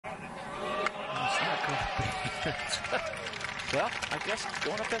Well, I guess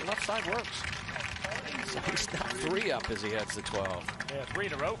going up that left side works. So he's now 3 up as he heads to 12. Yeah, 3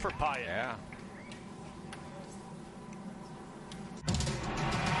 in a row for Payet. Yeah.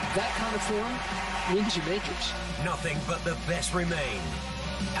 That kind of form wins you majors. Nothing but the best remain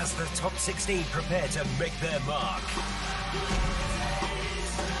as the top 16 prepare to make their mark.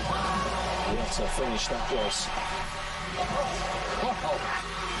 What a finish that was. Wow.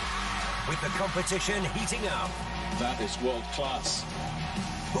 With the competition heating up, That is world class.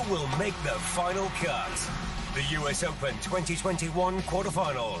 who will make the final cut? The US Open 2021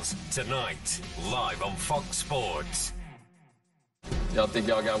 quarterfinals tonight, live on Fox Sports. Y'all think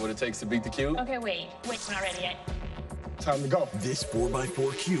y'all got what it takes to beat the cube? Okay, wait, it's not ready yet. Time to go. This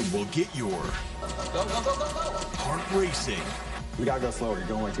 4x4 cube will get your Go, go, go, go, go! heart racing, We gotta go slower. You're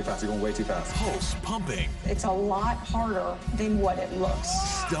going way too fast. You're going way too fast. pulse pumping, It's a lot harder than what it looks.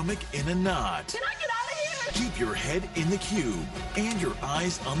 stomach in a knot. Can I get out of here? Keep your head in the cube and your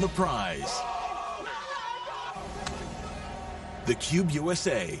eyes on the prize. The Cube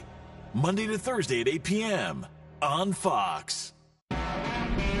USA, Monday to Thursday at 8 p.m. on Fox.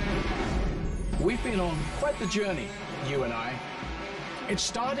 We've been on quite the journey, you and I. It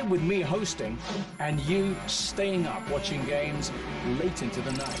started with me hosting and you staying up watching games late into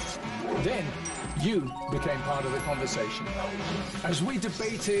the night. Then you became part of the conversation. As we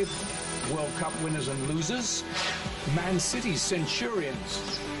debated World Cup winners and losers, Man City's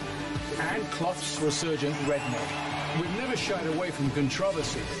Centurions, and Klopp's resurgent Redknapp. We've never shied away from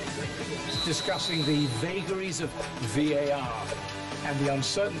controversy, discussing the vagaries of VAR and the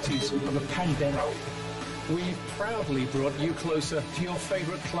uncertainties of a pandemic. We've proudly brought you closer to your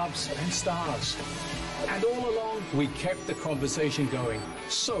favorite clubs and stars. And all along, we kept the conversation going.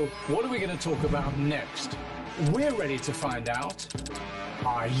 So, what are we going to talk about next? We're ready to find out.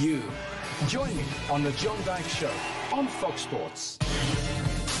 Are you? Join me on The John Dyke Show on Fox Sports.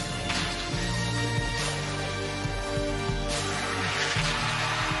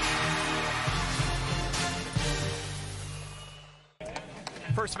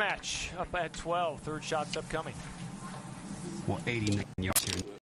 First match up at 12. Third shot's upcoming. Well, 89 yards.